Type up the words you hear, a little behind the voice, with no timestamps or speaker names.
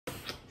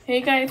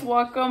Hey guys,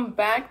 welcome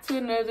back to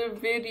another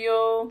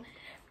video.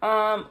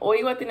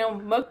 Hoy voy a tener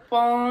un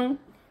mukbang.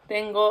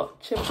 Tengo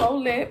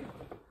Chipotle.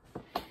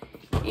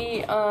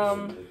 Y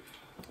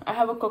I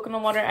have a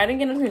coconut water. I didn't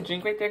get anything to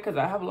drink right there because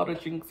I have a lot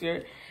of drinks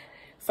here.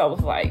 So I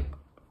was like,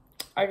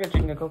 I could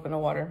drink a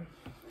coconut water.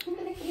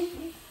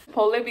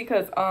 Chipotle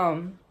because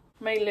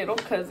my little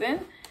cousin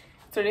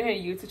started her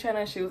YouTube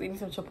channel and she was eating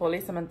some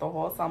Chipotle, se me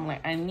antojó. So I'm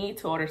like, I need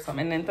to order some.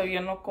 And then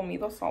todavía no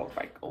comido, so I was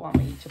like, oh, I'm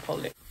gonna eat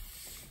Chipotle.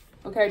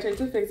 Okay, I tried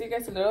to fix you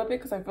guys a little bit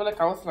because I feel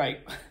like I was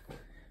like,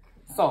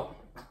 so,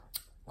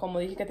 como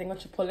dije que tengo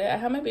Chipotle. I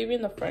have my baby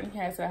in the front. He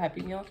has a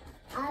Happy Meal.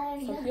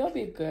 So he'll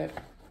be good.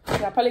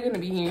 Yeah, I'm probably going to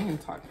be hearing him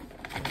talk.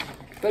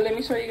 But let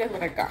me show you guys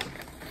what I got.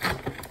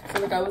 So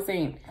like I was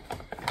saying,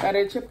 got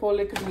a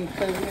Chipotle because we need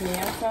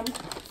some.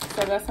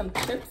 So I got some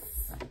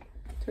chips,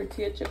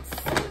 tortilla chips,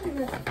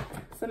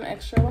 some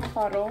extra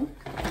avocado.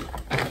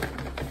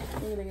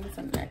 We're going to get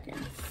some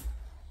napkins.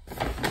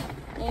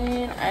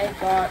 And I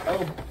got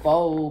a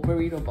bowl,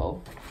 burrito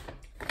bowl.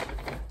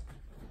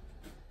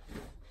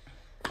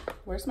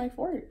 Where's my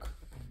fork?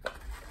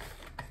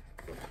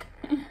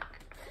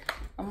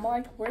 I'm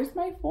like, where's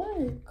my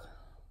fork?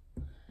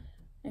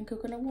 And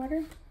coconut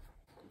water?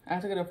 I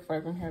have to get a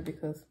fork from here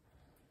because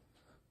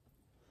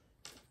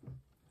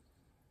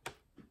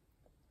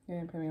they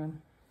didn't put me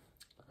on.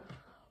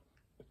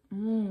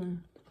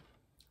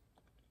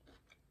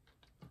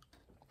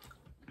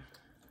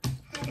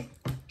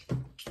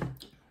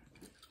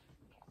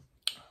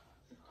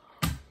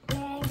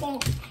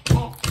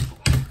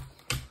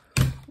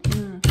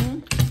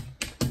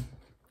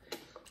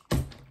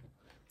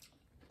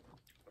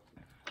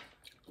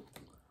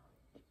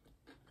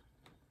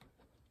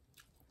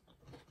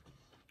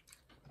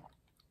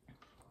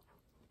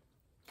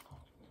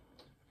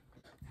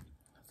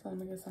 So let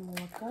me get some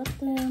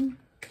aguacate.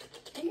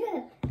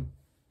 Yeah.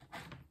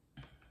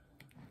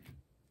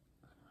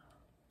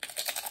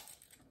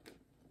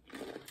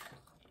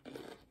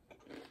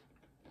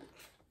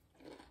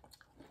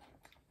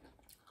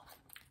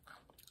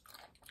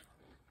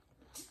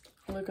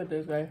 Look at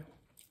this guy.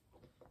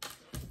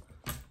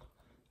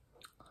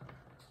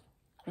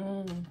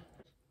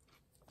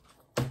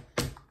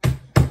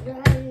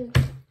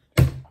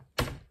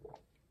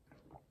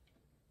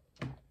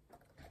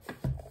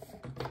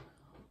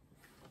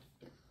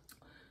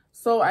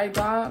 So I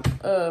got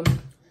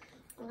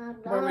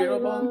burrito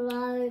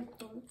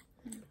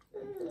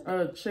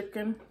bowl,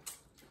 chicken.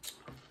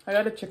 I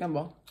got a chicken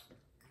bowl.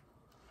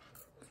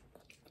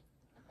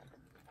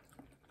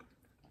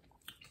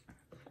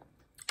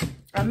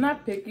 I'm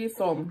not picky,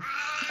 so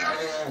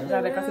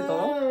ya de casi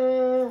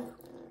todo.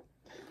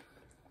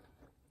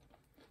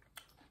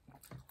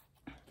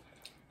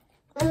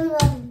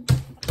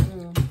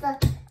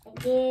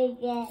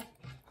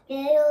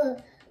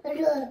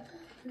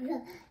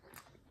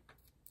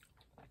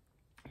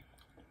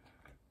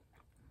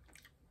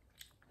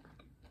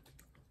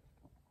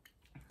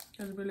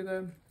 It's really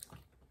good.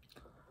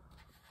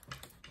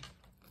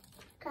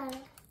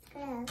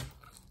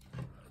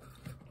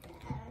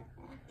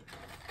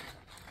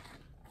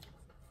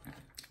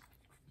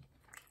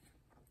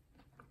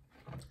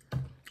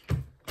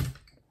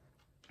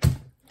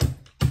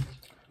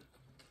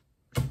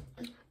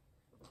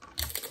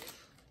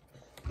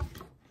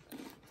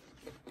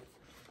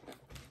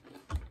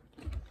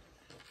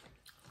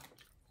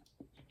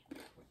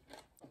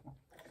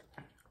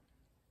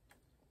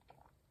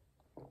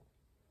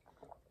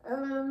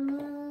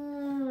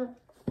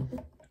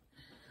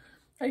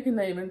 I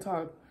cannot even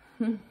talk.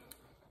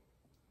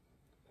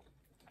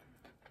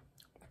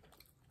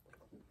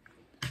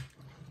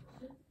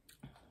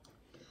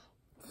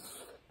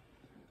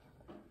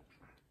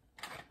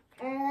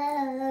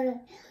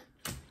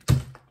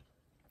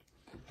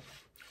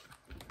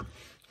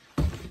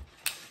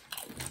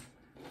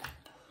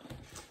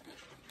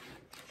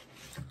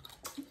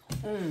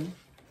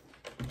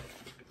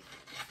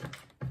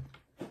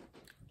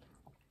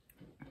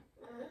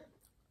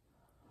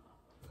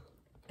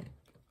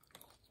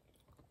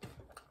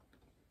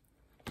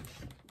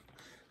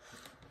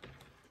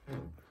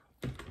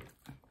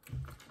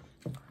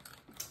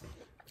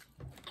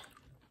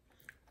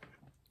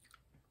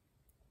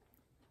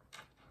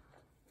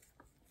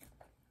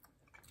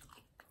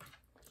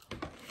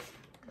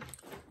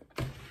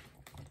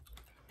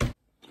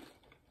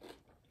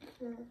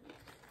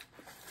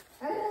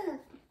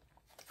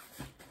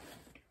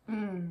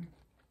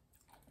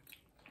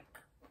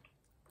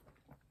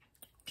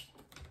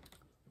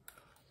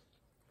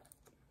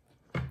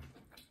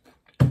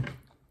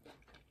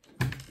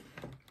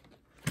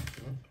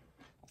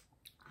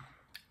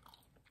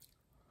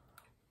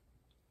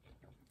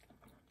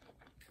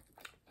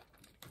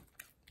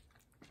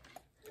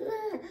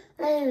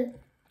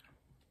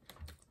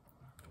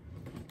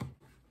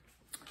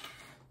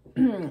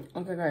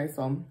 Okay guys,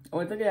 so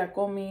ahorita que ya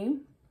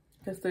comí,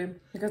 que estoy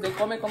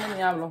come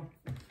ni hablo.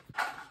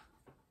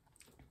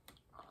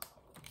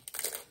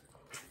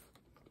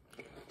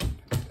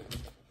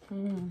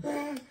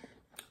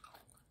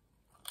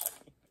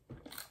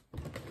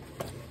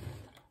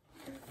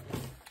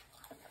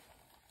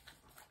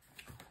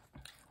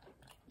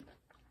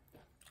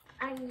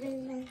 Let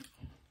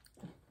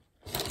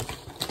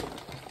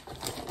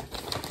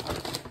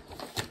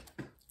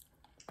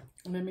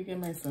me get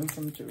my son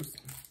some juice.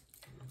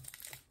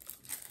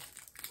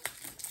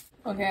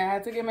 Okay, I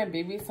had to get my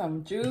baby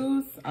some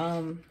juice.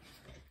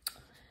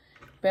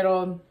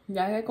 Pero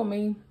ya le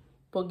comí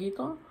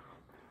poquito.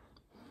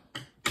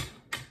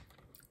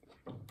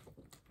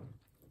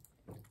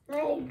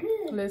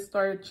 Let's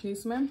start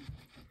chisme.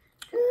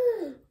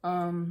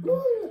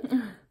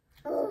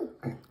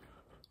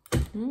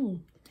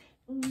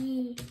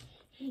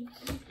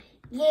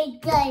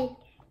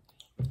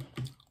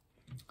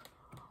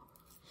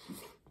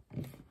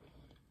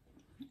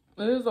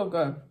 It is so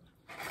good.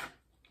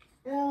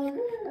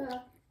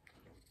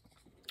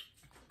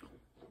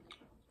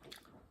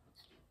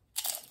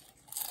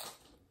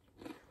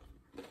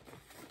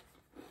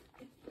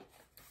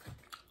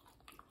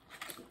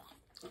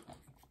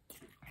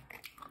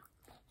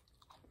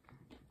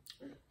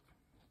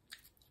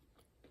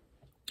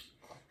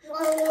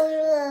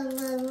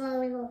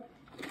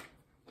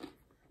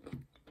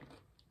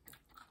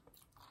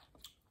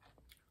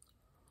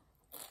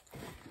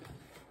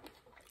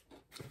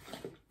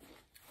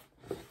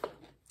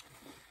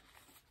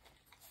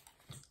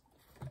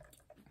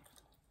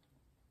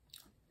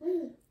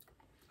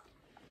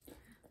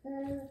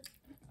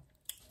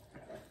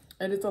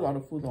 It is a lot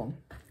of food though,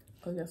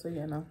 because ya se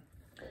llena.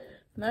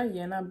 Not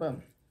llena, but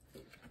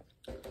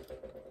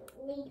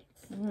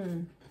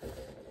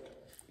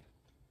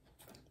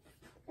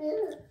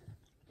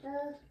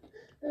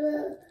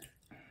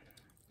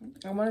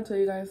I want to tell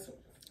you guys,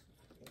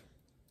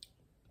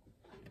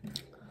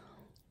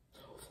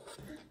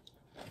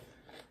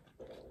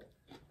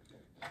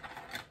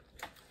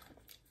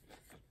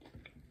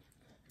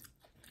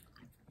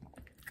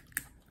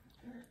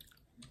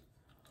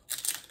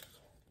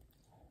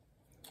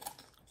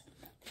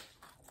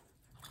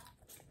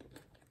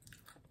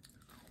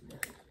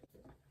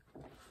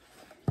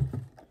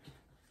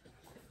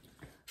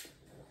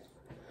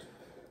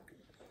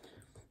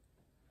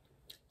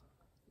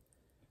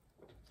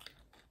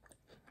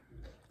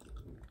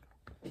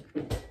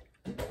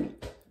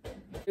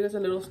 here's a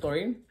little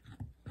story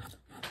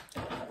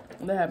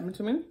that happened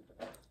to me.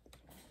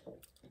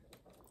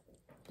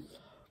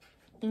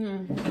 Oh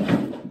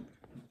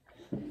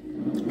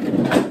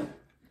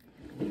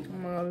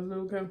my god, this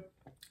little kid.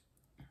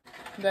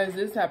 Guys,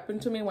 this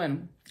happened to me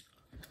when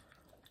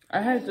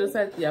I had just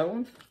had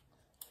Tiago.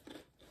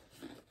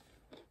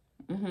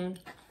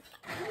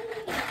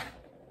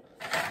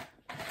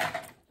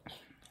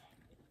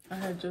 I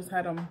had just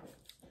had him.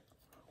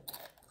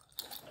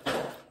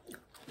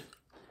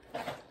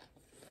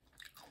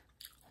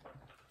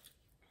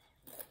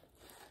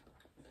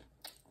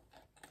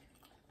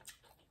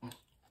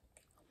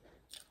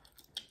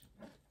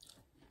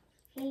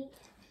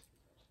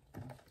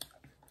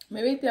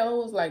 Maybe Tiago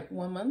was like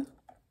 1 month.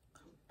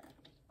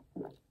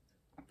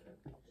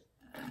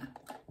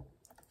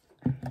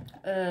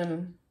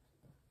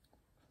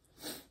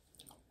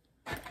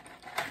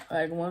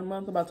 Like 1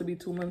 month, about to be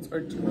 2 months or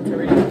 2 months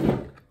already.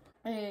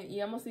 And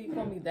íbamos a ir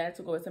con mi dad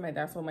to go visit my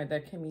dad, so my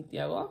dad can meet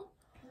Tiago.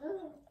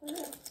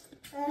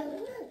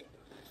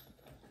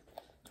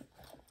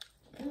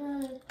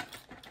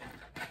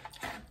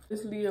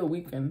 This will be a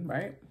weekend,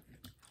 right?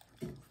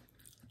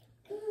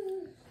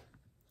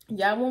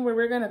 Yeah, when we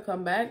were gonna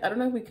come back, I don't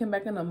know if we came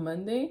back on a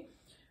Monday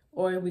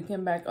or if we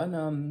came back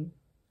on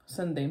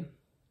Sunday.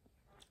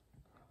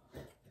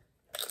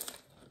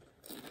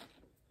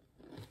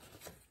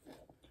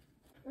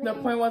 The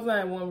point was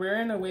that when we were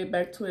on our way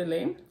back to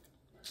LA,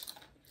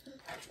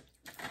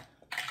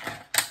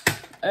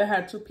 I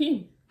had to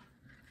pee.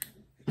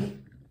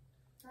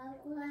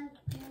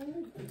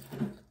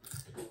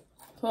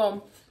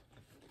 So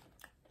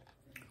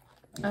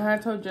I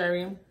had told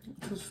Jerry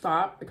to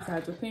stop because I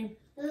had to pee.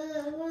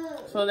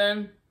 So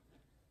then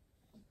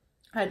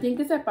I think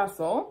que se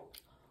pasó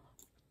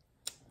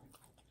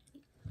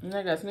in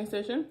the gas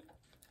station,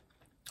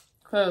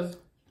 because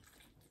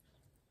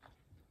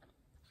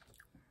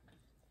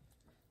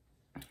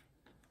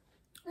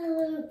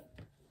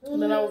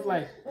then I was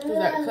like,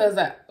 because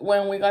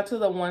when we got to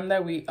the one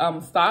that we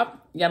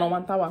stopped, ya no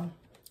aguantaba.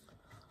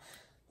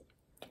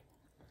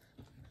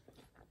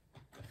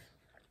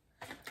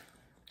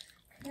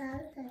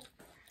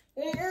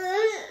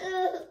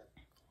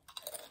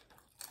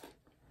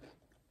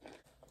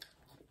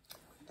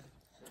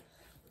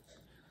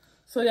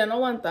 So ya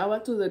no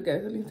aguantaba to the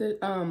gasoline station.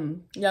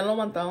 Ya no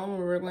aguantaba when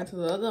we were going to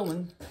the other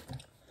one.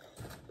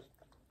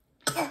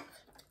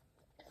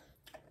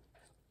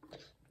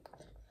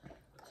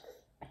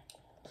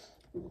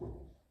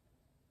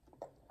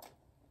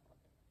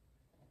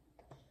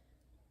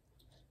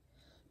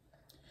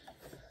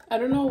 I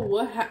don't know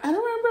what I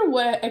don't remember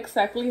what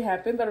exactly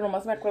happened, but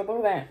nomás me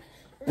acuerdo that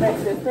my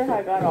sister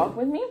had got off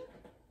with me.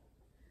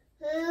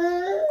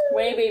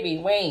 Wait, baby,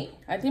 wait.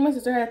 I think my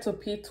sister had to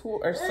pee too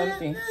or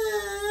something.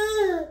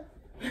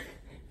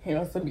 He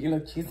wants to be a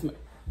chisme.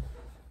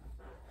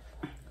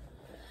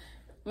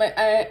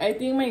 I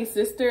think my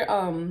sister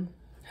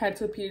had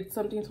to pee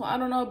something too. I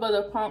don't know, but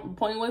the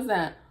point was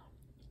that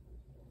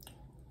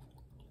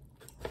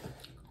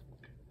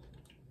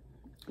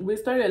we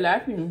started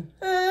laughing.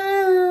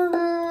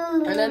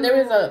 And then there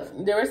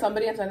was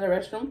somebody inside the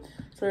restroom.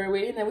 So we were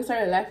waiting and we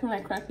started laughing,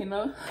 like cracking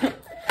up.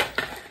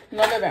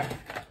 No, baby.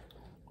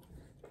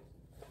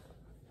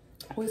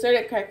 We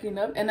started cracking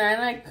up and I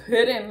like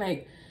couldn't,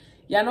 like,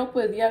 ya no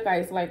podía,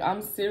 guys. Like,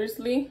 I'm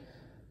seriously,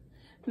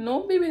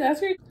 no, baby,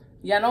 that's your,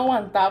 ya no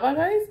aguantaba,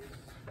 guys.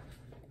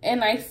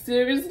 And I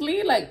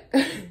seriously, like,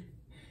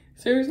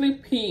 seriously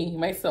pee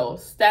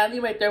myself,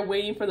 standing right there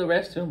waiting for the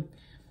restroom.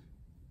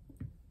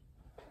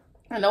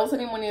 And I was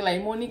telling Monique,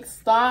 like, Monique,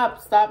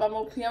 stop, I'm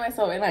gonna pee on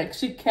myself. And like,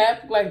 she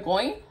kept like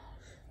going.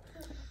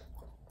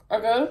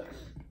 Okay.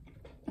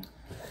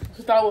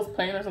 She thought I was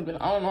playing or something.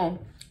 I don't know.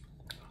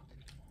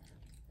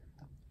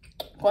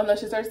 When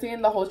she started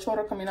seeing the whole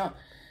chorro coming out,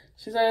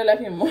 she started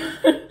laughing more.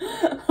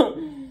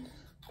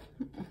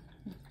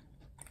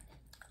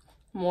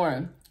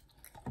 More.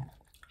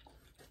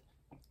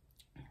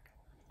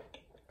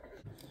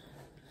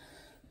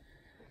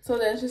 So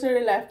then she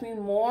started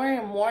laughing more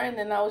and more, and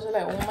then I was just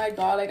like, oh my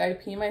god, like I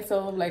pee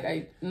myself,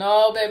 like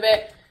no,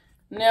 baby,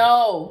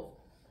 no.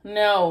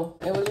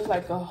 It was just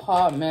like a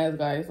hot mess,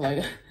 guys,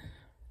 like.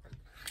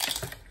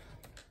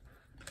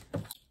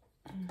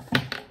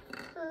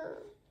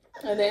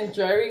 And then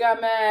Jerry got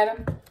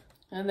mad,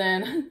 and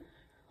then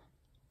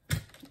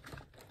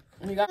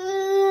he got.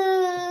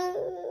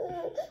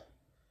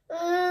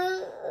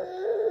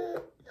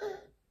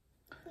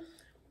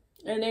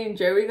 And then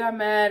Jerry got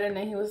mad, and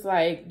then he was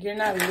like, you're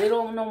not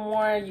little no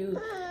more.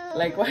 You,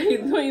 like, why are you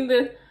doing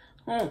this?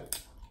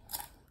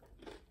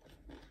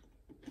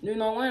 You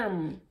know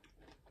when?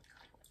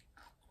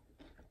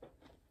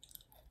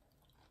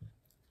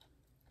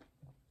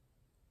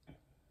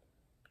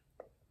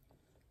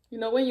 You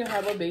know when you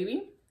have a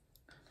baby?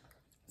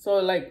 So,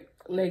 like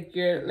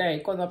you're,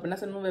 like, cuando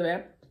apenas en un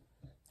bebé,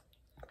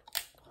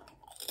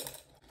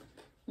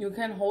 you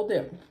can't hold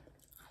it.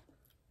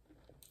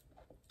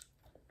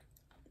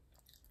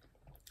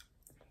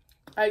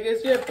 I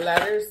guess your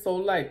bladder is so,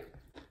 like,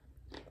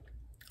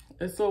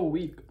 it's so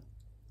weak.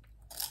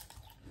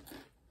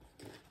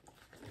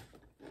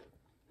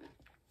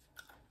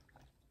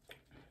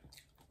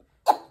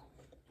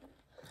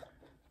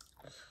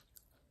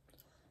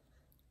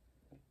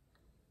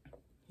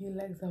 He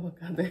likes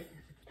avocado.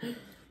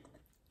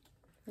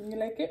 You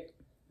like it?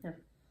 Here.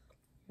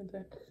 Get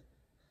that.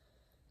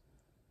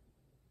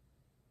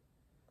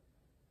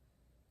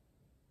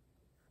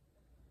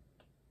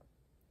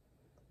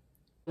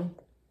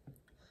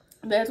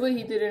 That's what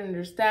he didn't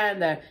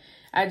understand, that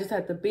I just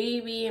had the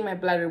baby and my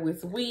bladder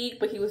was weak,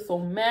 but he was so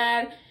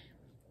mad.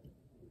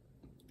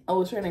 I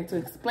was trying to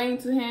explain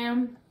to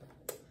him.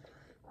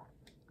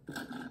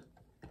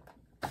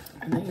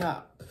 And then he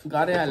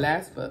got it at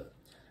last, but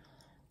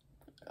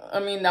I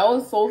mean, that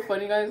was so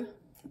funny, guys.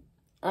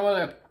 I'm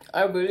like,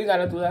 I really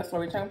gotta do that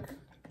story time.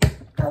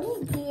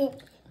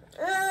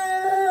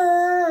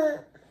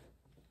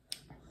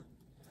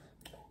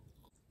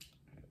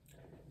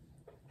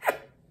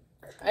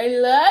 I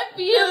love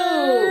you.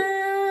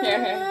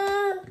 Here.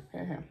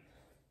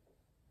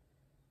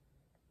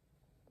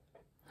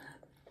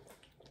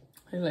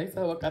 He likes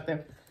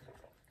aguacate.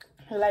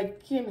 He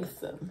like, give me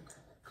some.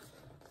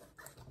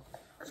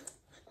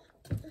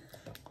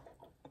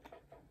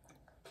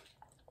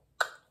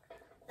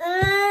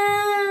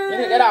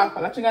 Get off, a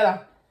la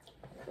chingada.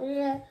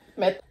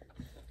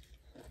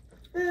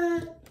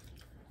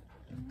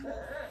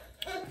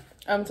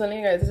 I'm telling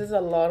you guys, this is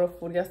a lot of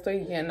food. Ya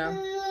estoy llena.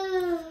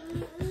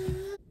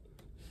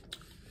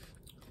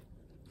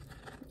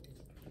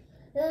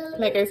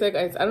 Like I said,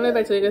 guys, I don't know if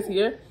I told you guys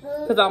here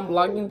because I'm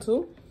vlogging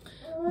too,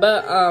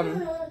 but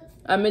I'm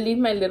gonna leave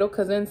my little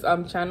cousin's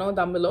channel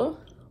down below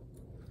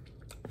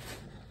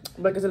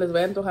para que se les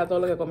vaya a antojar todo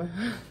lo que come.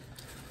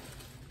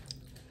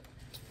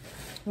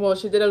 Well,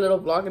 she did a little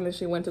vlog and then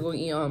she went to go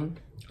eat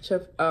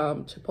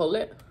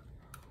Chipotle.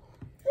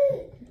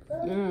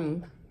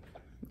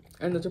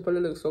 And the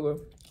Chipotle looks so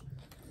good.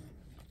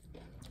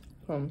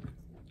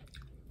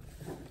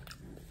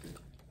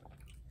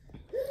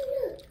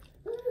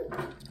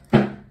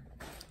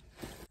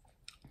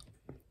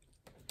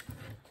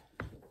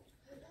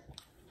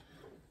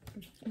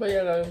 But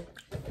yeah, guys,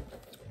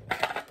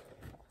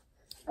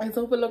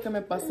 eso fue lo que me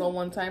pasó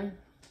one time.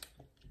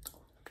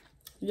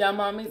 Yeah,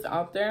 mommies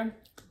out there,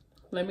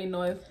 let me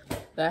know if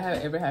that have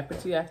ever happened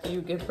to you after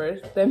you give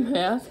birth. Them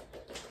ass.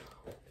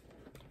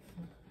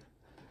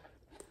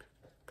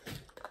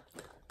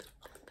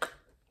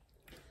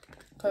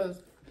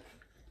 Cause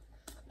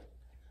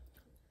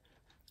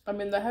I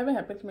mean, that haven't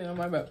happened to me on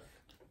my butt.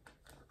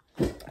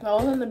 That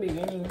was in the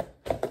beginning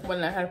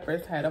when I had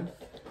first had them.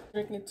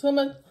 Drinking too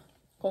much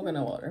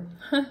coconut water.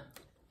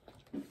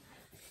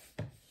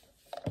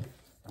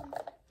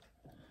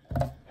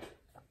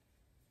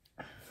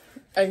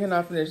 I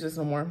cannot finish this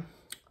no more.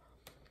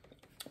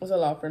 It's a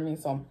lot for me,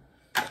 so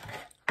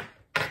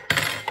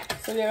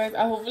yeah, guys,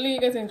 hopefully you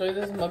guys enjoyed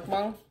this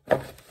mukbang.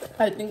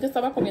 I think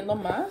estaba comiendo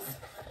más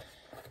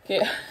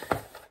que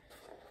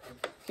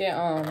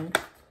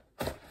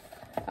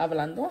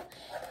hablando.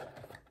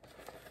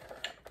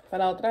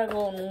 Para otra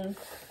hago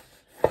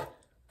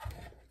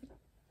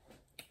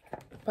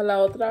Para la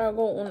otra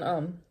hago un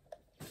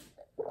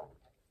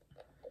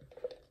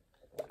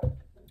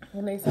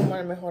una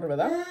ASMR mejor,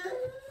 ¿verdad?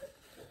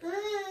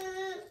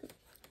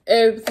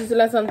 Si se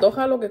les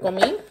antoja lo que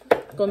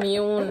comí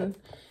un...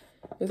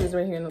 This is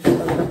right here in the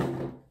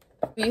camera.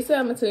 Dice,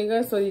 I'm telling you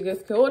guys so you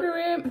guys can order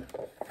it.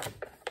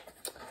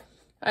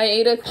 I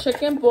ate a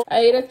chicken bowl.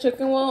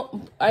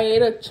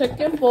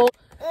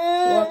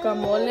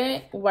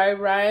 Guacamole, white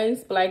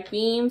rice, black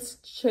beans,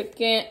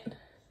 chicken,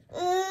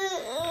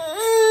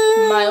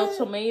 mild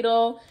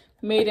tomato,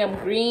 medium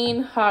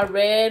green, hot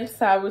red,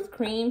 sour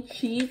cream,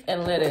 cheese,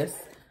 and lettuce.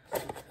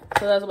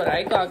 So that's what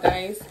I got,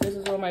 guys. This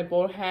is what my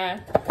bowl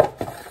had.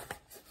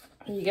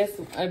 If you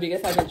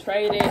guys haven't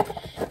tried it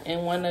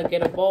and want to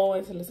get a bowl,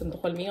 y se les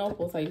antojó el mío,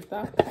 pues ahí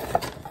está.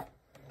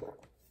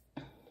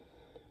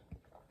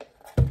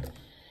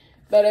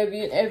 But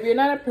if you're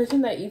not a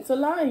person that eats a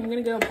lot and you're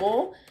gonna get a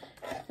bowl,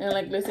 and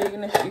like let's say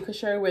you could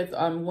share with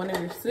one of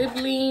your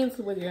siblings,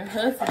 with your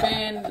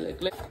husband,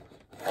 like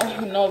oh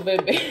no,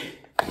 baby,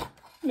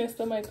 mi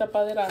estómago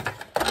tapadera.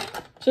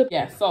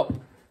 Yeah, so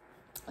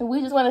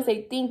we just want to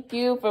say thank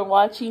you for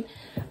watching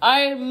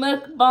our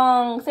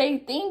mukbang. Say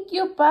thank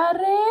you,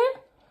 padre.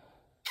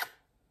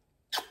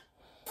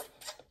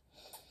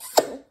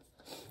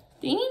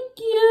 Thank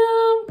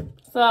you.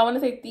 So I want to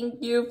say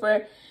thank you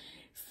for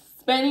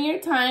spending your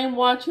time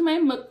watching my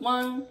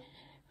mukbang.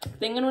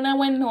 Tengan una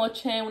buena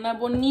noche, una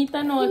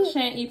bonita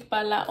noche, y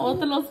para la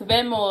otra los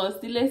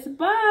vemos. Diles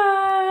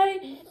bye.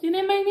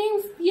 Dile, my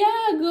name's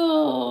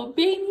Thiago.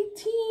 Baby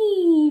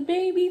T,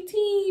 baby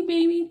T,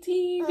 baby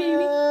T,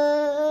 baby.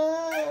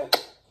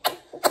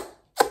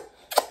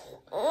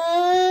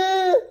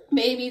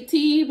 Baby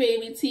T,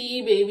 baby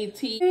T, baby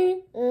T.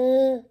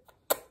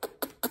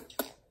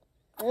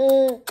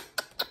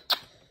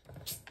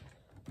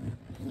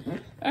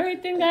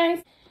 Alright then,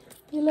 guys.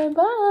 Dile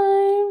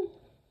bye.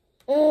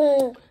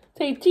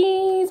 Say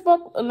cheese, but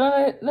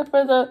not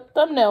for the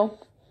thumbnail.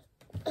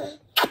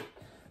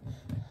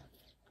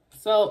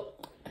 So,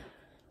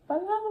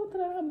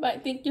 bye.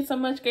 Thank you so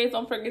much, guys.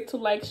 Don't forget to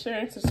like, share,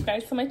 and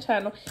subscribe to my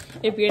channel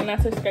if you're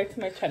not subscribed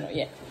to my channel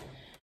yet.